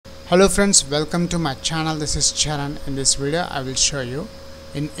Hello friends, welcome to my channel. This is Charan. In this video I will show you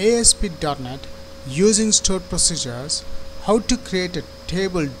in ASP.NET using stored procedures how to create a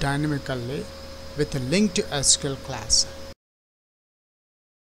table dynamically with a LINQ to SQL class.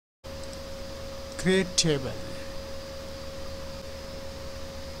 Create table.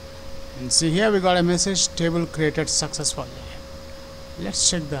 And see here we got a message, table created successfully.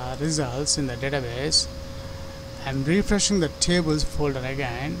 Let's check the results in the database. I'm refreshing the tables folder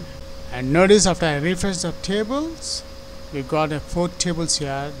again, and notice after I refresh the tables we got 4 tables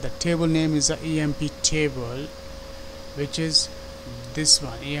here. The table name is the EMP table, which is this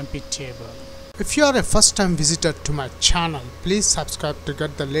one, EMP table. If you are a first time visitor to my channel, please subscribe to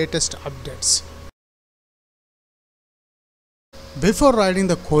get the latest updates. Before writing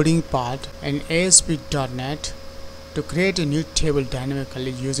the coding part in ASP.NET to create a new table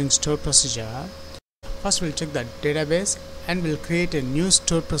dynamically using stored procedure, first we'll check the database and we'll create a new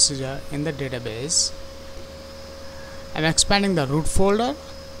stored procedure in the database. I'm expanding the root folder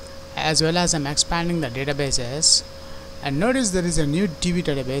as well as I'm expanding the databases, and notice there is a new DB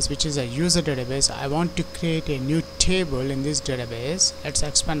database which is a user database. I want to create a new table in this database. Let's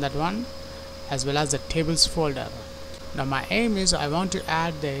expand that one as well as the tables folder. Now my aim is I want to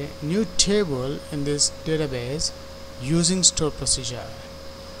add the new table in this database using stored procedure.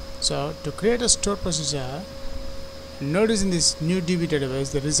 So to create a stored procedure, notice in this new DB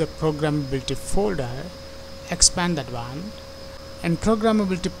database there is a programmability folder. Expand that one. In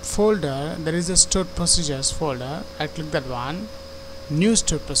programmability folder there is a stored procedures folder. I click that one, new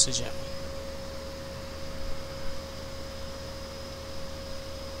stored procedure.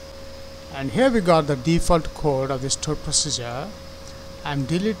 And here we got the default code of the stored procedure. I'm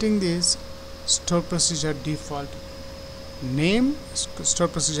deleting this stored procedure default name,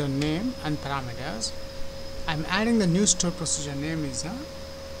 stored procedure name and parameters. I'm adding the new stored procedure name is a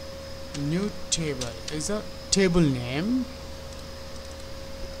new table, is a table name.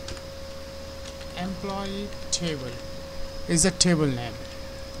 Employee table is a table name.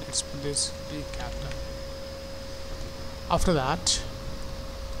 Let's put this D capital. After that,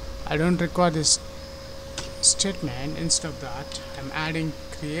 I don't require this statement. Instead of that, I'm adding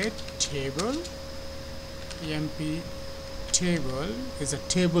create table. EMP table is a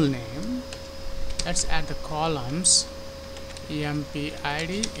table name. Let's add the columns. EMP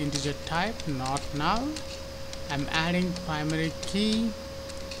ID integer type, not null. I'm adding primary key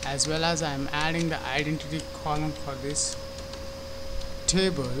as well as I'm adding the identity column for this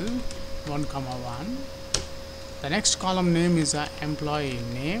table 1, 1. The next column name is a employee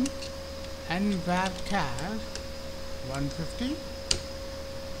name and varchar 150.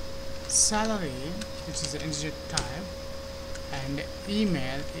 Salary, which is the integer type, and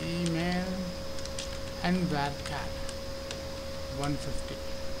email and varchar 150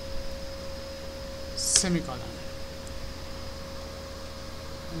 semicolon.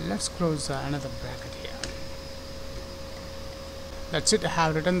 Let's close another bracket here. That's it. I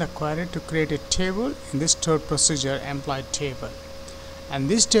have written the query to create a table in this stored procedure employee table, and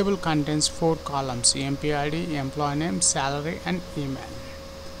this table contains 4 columns: EMP ID, employee name, salary and email.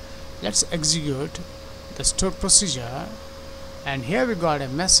 Let's execute the stored procedure, and here we got a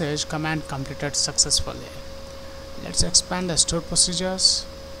message, command completed successfully. Let's expand the stored procedures,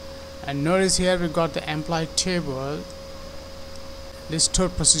 and notice here we got the employee table. This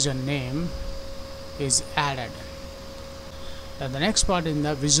stored procedure name is added. Now the next part in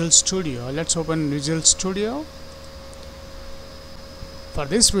the Visual Studio. Let's open Visual Studio. For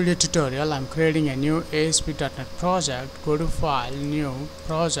this video tutorial I'm creating a new ASP.NET project. Go to File, New,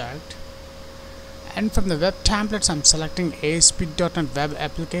 Project, and from the web templates I'm selecting ASP.NET Web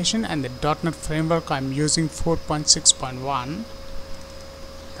Application, and the .NET Framework I'm using 4.6.1.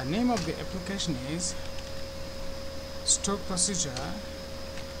 The name of the application is Stored Procedure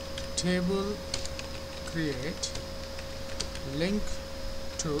Table Create LINQ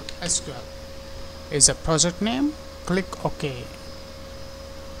to SQL is a project name. Click OK.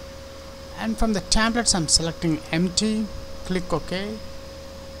 And from the templates I'm selecting empty. Click OK.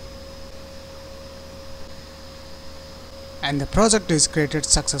 And the project is created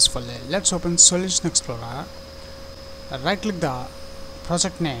successfully. Let's open Solution Explorer. Right click the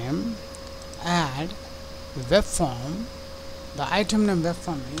project name, add web form. The item name web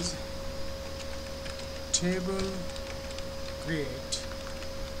form is table create.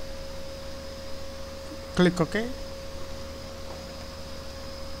 Click OK.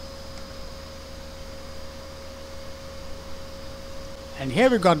 And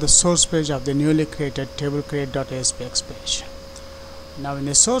here we got the source page of the newly created table create.aspx page. Now in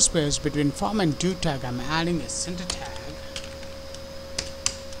the source page, between form and due tag, I'm adding a center tag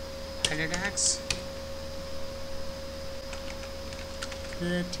header tags,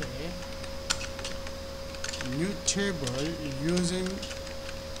 create a new table using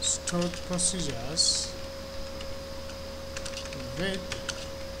stored procedures with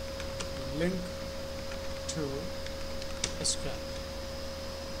link to SQL.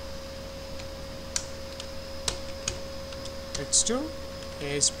 Let's do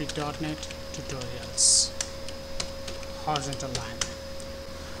ASP.NET tutorials. Horizontal line.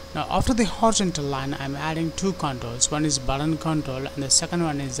 Now after the horizontal line, I'm adding two controls. One is button control and the second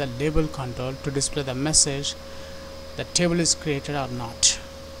one is the label control to display the message the table is created or not.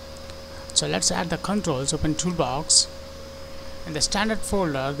 So let's add the controls. Open toolbox. In the standard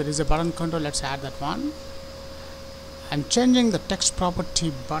folder there is a button control. Let's add that one. I'm changing the text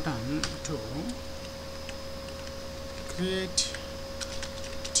property button to create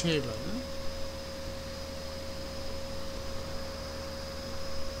table.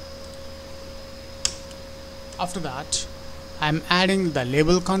 After that, I'm adding the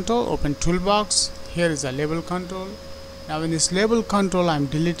label control. Open toolbox. Here is the label control. Now in this label control, I'm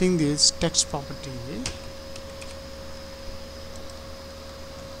deleting this text property.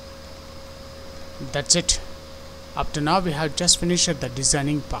 That's it. Up to now, we have just finished the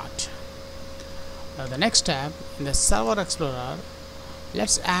designing part. Now the next step, in the Server Explorer,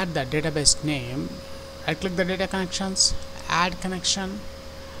 let's add the database name. Right click the data connections, add connection.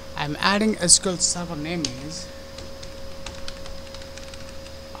 I'm adding SQL Server name is.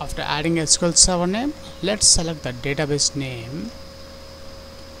 After adding SQL Server name, let's select the database name.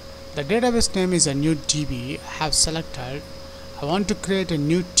 The database name is a new DB. I have selected. I want to create a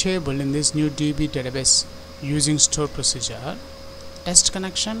new table in this new DB database using store procedure. Test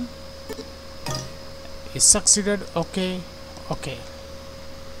connection is succeeded. Okay.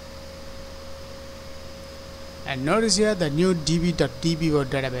 And notice here the new db.db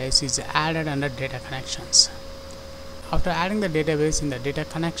database is added under data connections. After adding the database in the data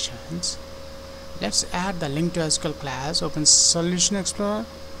connections, let's add the LINQ to SQL class. Open Solution Explorer,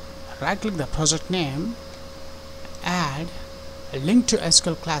 right click the project name, add a LINQ to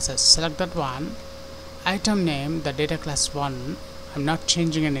SQL classes. Select that one. Item name, the data class 1. I'm not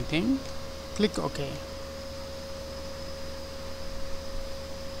changing anything. Click OK.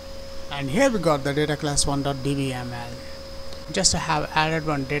 And here we got the data class 1.dbml. Just I have added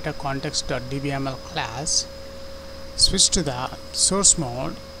one data context.dbml class. Switch to the source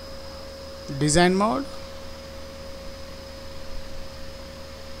mode, design mode,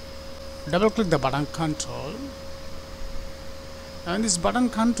 double click the button control. Now in this button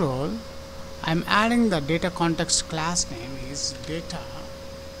control, I'm adding the data context class name is data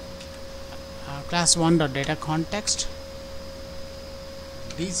class 1.data context.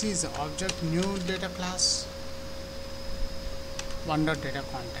 This is the object new data class 1.data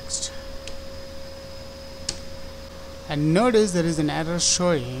context. And notice there is an error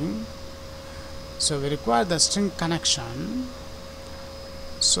showing, so we require the string connection.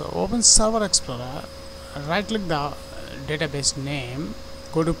 So open Server Explorer, right click the database name,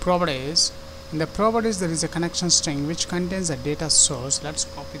 go to properties. In the properties there is a connection string which contains a data source. Let's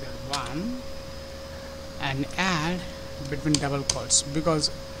copy that one and add between double quotes because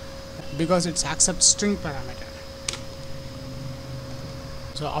it accepts string parameter.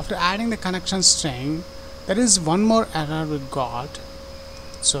 So after adding the connection string, there is one more error we got.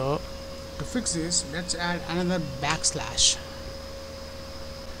 So to fix this, let's add another backslash.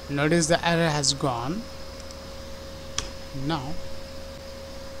 Notice the error has gone. Now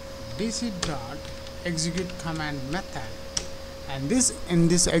dc.execute command method, and in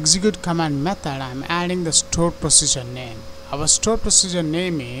this execute command method I'm adding the store procedure name. Our store procedure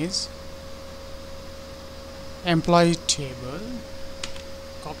name is employee table.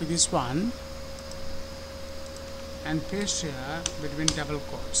 Copy this one and paste here between double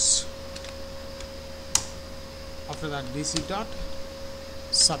quotes. After that, dc.submit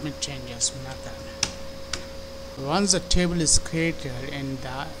changes method. Once the table is created in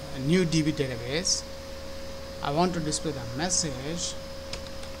the new DB database, I want to display the message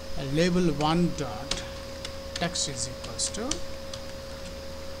label 1 dot text is equals to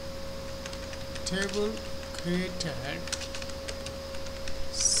table created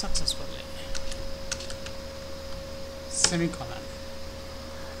successfully, semicolon.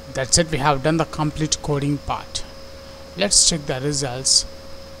 That's it. We have done the complete coding part. Let's check the results.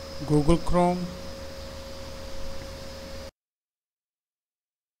 Google Chrome,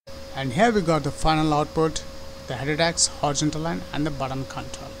 and here we got the final output, the header tags, horizontal line, and the button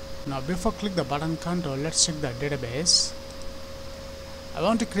control. Now before click the button control, let's check the database. I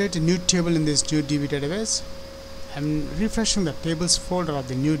want to create a new table in this new DB database. I'm refreshing the tables folder of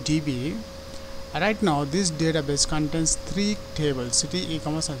the new DB. Right now this database contains 3 tables: city,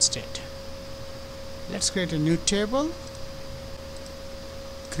 e-commerce and state. Let's create a new table.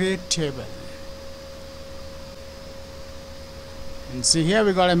 Create table. And see, here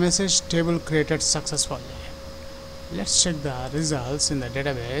we got a message, table created successfully. Let's check the results in the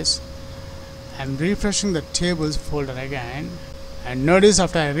database. I'm refreshing the tables folder again, and notice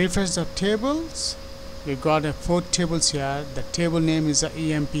after I refresh the tables, we got 4 tables here. The table name is the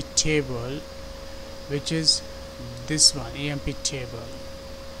EMP table, which is this one, EMP table.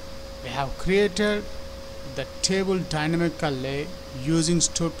 We have created the table dynamically using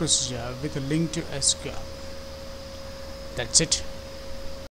stored procedure with a link to SQL. That's it.